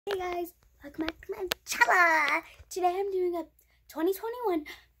Hey guys, welcome back to my channel. Today I'm doing a 2021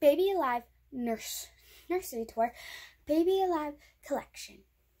 Baby Alive nursery tour, Baby Alive collection.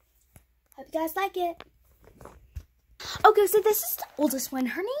 Hope you guys like it. Okay, so this is the oldest one.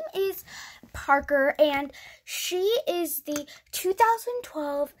 Her name is Parker, and she is the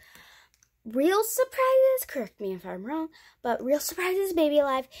 2012 Real Surprises. Correct me if I'm wrong, but Real Surprises Baby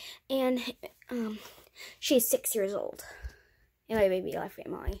Alive, and she's 6 years old. In my Baby Alive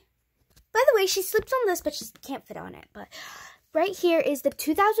family. By the way, she slips on this, but she can't fit on it. But right here is the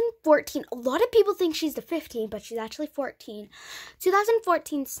 2014. A lot of people think she's the 15, but she's actually 14.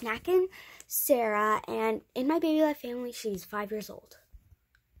 2014 Snackin' Sarah, and in my Baby Alive family, she's 5 years old.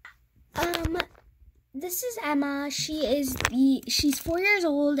 This is Emma. She's 4 years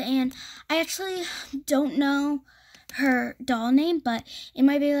old, and I actually don't know her doll name, but in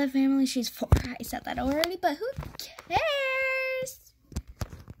my Baby Alive family, she's 4. I said that already, but who cares?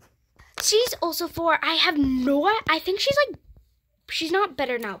 She's also 4. I have no idea. I think she's not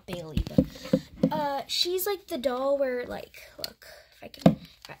Better Now Bailey, but she's like the doll where, like, look,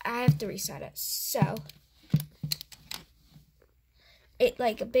 I have to reset it. So it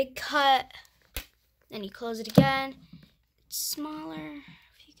like a big cut, then you close it again. It's smaller,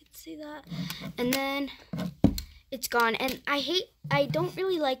 if you can see that, and then it's gone. And I don't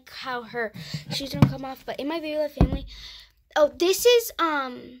really like how her shoes don't come off, but in my Baby Alive family, oh, this is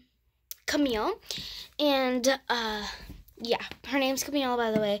Camille, and yeah, her name's Camille, by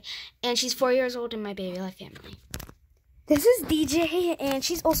the way, and she's 4 years old in my Baby Alive family. This is DJ, and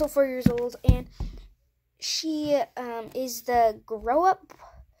she's also 4 years old, and she is the grow up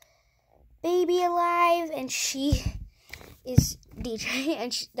Baby Alive, and she is DJ,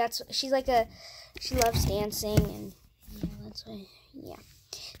 and she loves dancing, and yeah, that's why, yeah.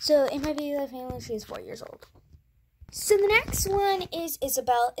 So in my Baby Alive family, she is 4 years old. So the next one is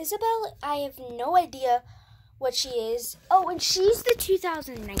Isabel. Isabel, I have no idea what she is. Oh, and she's the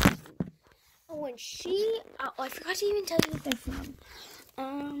 2019. Oh, and I forgot to even tell you what they're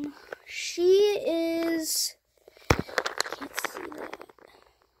from. She is, can't see that.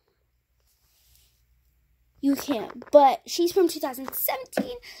 You can't, but she's from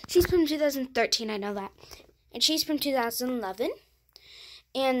 2017. She's from 2013, I know that. And she's from 2011.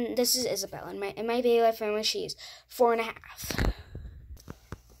 And this is Isabel. In my Baby Alive family, she's 4.5.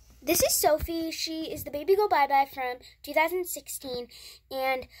 This is Sophie. She is the Baby Go Bye Bye from 2016.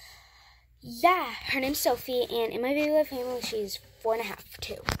 And yeah, her name's Sophie. And in my Baby Alive family, she's 4.5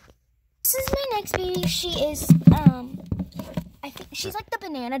 too. This is my next baby. She is, I think she's like the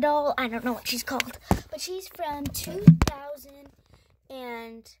banana doll. I don't know what she's called. But she's from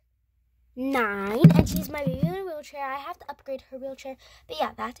 2009, and she's my baby in a wheelchair. I have to upgrade her wheelchair. But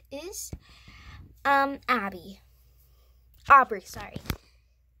yeah, that is Aubrey, sorry.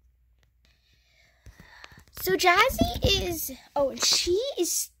 So Jazzy is, and she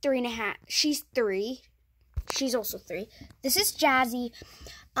is 3.5. She's 3. She's also 3. This is Jazzy.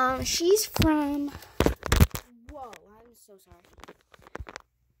 She's from, whoa, I'm so sorry.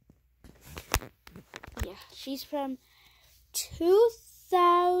 Yeah, she's from 2000. I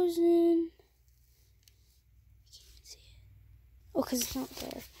can't see it. Oh, because it's not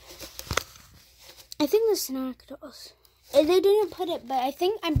there. I think the snack dolls. They didn't put it, but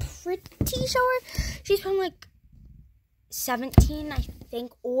I'm pretty sure she's from like 17, I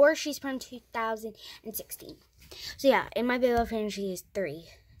think, or she's from 2016. So yeah, in my Baby Alive family, she is 3,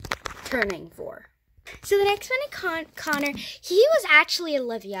 turning 4. So the next one is Connor. He was actually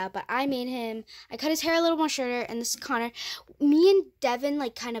Olivia, but I made him, I cut his hair a little more shorter, and this is Connor. Me and Devin,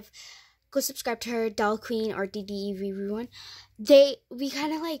 like, kind of go subscribe to her, Doll Queen, or DDEV1.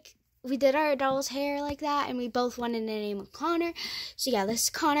 We did our doll's hair like that, and we both wanted to name him Connor. So yeah, this is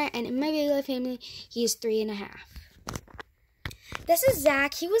Connor, and in my Baby Alive family, he is 3.5. This is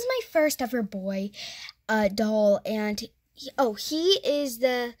Zach. He was my first ever boy doll, and he is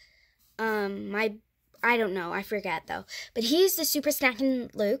the, I don't know, I forget though. But he is the Super Snackin'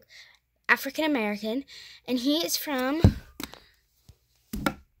 Luke, African American, and he is from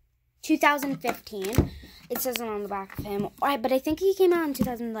 2015. It says it on the back of him, but I think he came out in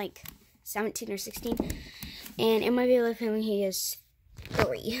 2017 or 16. And in my Baby Alive family, he is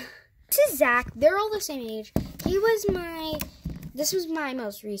 3. This is Zach. They're all the same age. This was my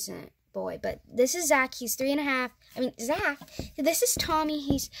most recent boy, but this is Zach. He's 3.5. I mean, Zach. This is Tommy.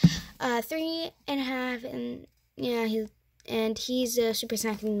 He's 3.5, and yeah, he's a Super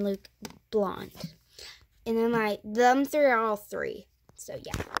Snackin' Luke blonde. And then them 3 are all 3. So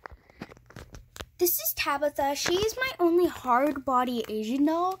yeah. This is Tabitha. She is my only hard body Asian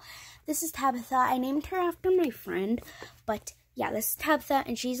doll. This is Tabitha. I named her after my friend, but yeah, this is Tabitha,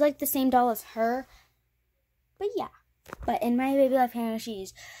 and she's like the same doll as her. But yeah, but in my Baby Life family,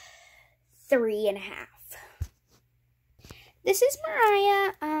 she's 3.5. This is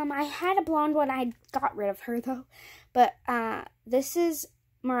Mariah. I had a blonde one. I got rid of her though. But this is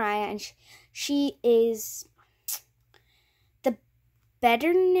Mariah, and she is the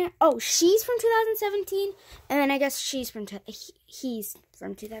better now. Oh, she's from 2017, and then I guess he's from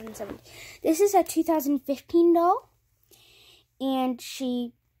 2017. This is a 2015 doll, and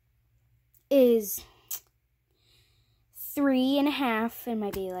she is 3.5 in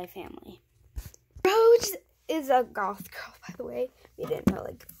my Baby Life family. Rose is a goth girl, by the way. We didn't know,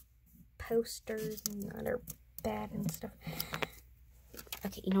 like, posters and that are bad and stuff.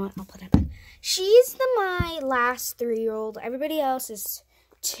 Okay, you know what? I'll put it back. She's my last 3-year-old. Everybody else is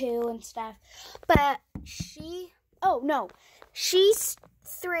 2 and stuff. But oh, no. She's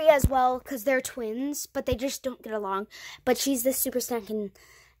 3 as well, because they're twins, but they just don't get along. But she's the Super Snackin'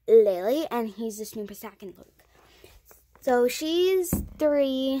 Lily, and he's the Super Snackin' Luke. So she's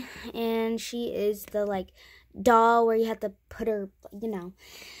 3, and she is the, like, doll where you have to put her, you know.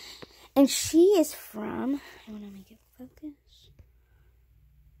 And she is from, I want to make it focus,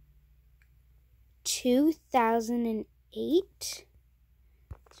 2008.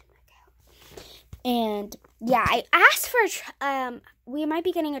 And, yeah, I asked for, we might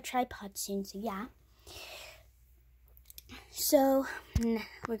be getting a tripod soon, so yeah. So,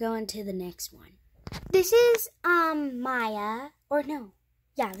 we're going to the next one. This is, Maya, or no,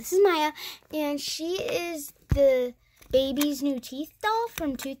 yeah, this is Maya, and she is the Baby's New Teeth doll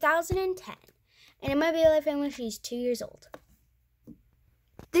from 2010, and in my Baby Life family, she's 2 years old.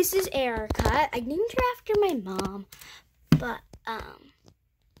 This is Erica. I named her after my mom, but,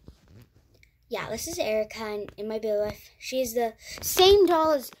 yeah, this is Erica, and in my Baby Life, she is the same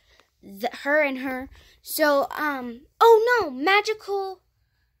doll as her, so, oh no, magical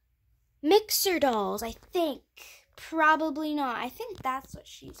mixer dolls, I think. Probably not. I think that's what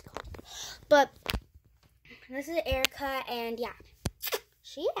she's called. But this is Erica, and yeah.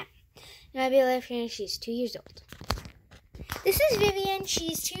 In my Baby Life family, she's 2 years old. This is Vivian.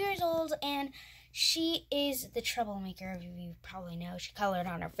 She's 2 years old, and she is the troublemaker. You probably know. She colored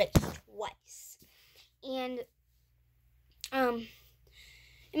on her face twice. And, in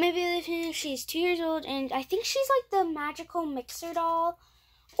my Baby Life family, she's 2 years old, and I think she's like the magical mixer doll.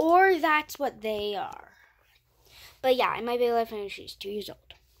 Or that's what they are. But yeah, in my Baby Life family, she's 2 years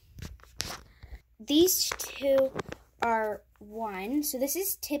old. These two are one. So this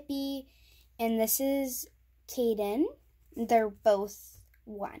is Tippy and this is Caden. They're both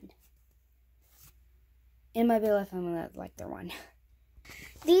 1. In my Baby Life family, like they're 1.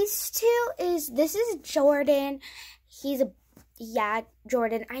 These two this is Jordan.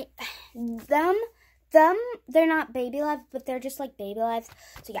 Jordan. They're not Baby Life, but they're just like Baby Lives.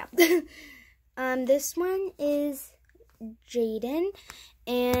 So yeah. This one is Jaden,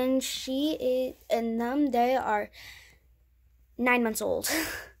 and they are 9 months old.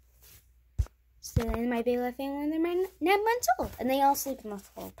 So in my Baby Life family, they're 9 months old, and they all sleep in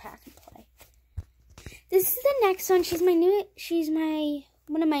this little pack and play. This is the next one. She's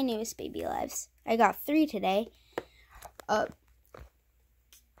one of my newest Baby Lives. I got 3 today.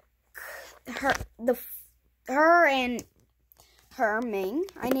 Her Ming.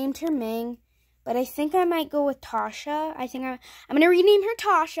 I named her Ming, but I think I might go with Tasha. I think I'm gonna rename her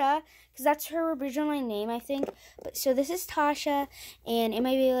Tasha because that's her original name, I think. But so this is Tasha, and in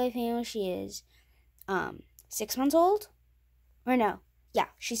my Baby Life family, she is 6 months old, or no, yeah,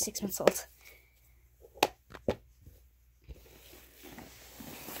 she's 6 months old.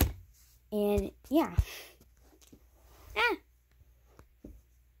 And yeah.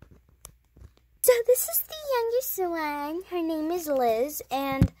 So this is the youngest one. Her name is Liz,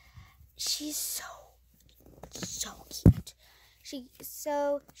 and she's so cute. She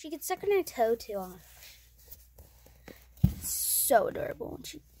can suck on her toe too. So adorable, and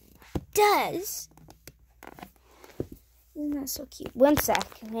she does. Isn't that so cute? One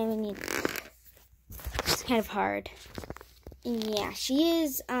sec. It's kind of hard. And yeah, she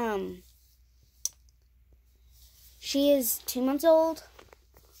is 2 months old.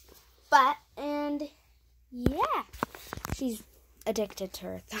 And yeah, she's addicted to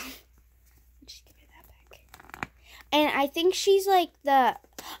her thumb. Just give her that back. And I think she's like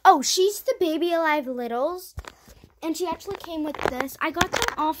she's the Baby Alive Littles. And she actually came with this. I got them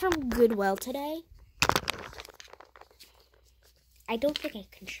all from Goodwill today. I don't think I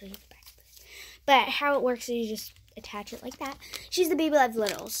can show you the back of this. But how it works is you just attach it like that. She's the Baby Life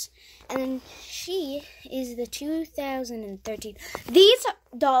Littles. And then she is the 2013. These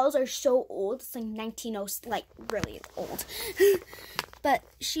dolls are so old. It's like 1900, like really old. But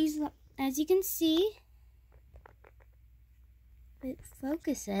she's, as you can see, it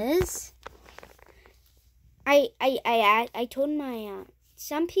focuses. I told my,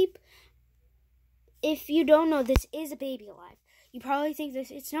 some people, if you don't know, this is a Baby Life. You probably think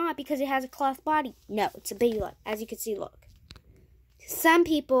this, it's not because it has a cloth body. No, it's a Baby Life. As you can see, look. Some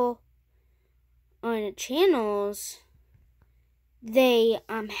people on channels, they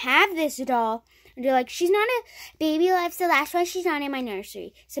have this doll, and they're like, she's not a Baby Life, so that's why she's not in my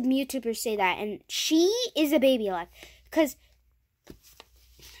nursery. Some YouTubers say that, and she is a Baby Life, because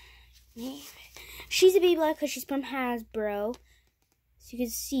she's a Baby Life because she's from Hasbro, so you can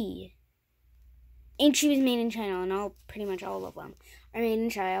see. And she was made in China, and pretty much all of them are made in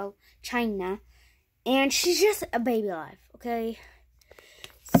China. And she's just a Baby Life, okay?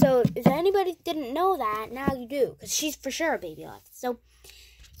 So, if anybody didn't know that, now you do. Because she's for sure a Baby Life. So,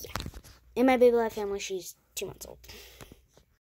 yeah. In my Baby Life family, she's 2 months old.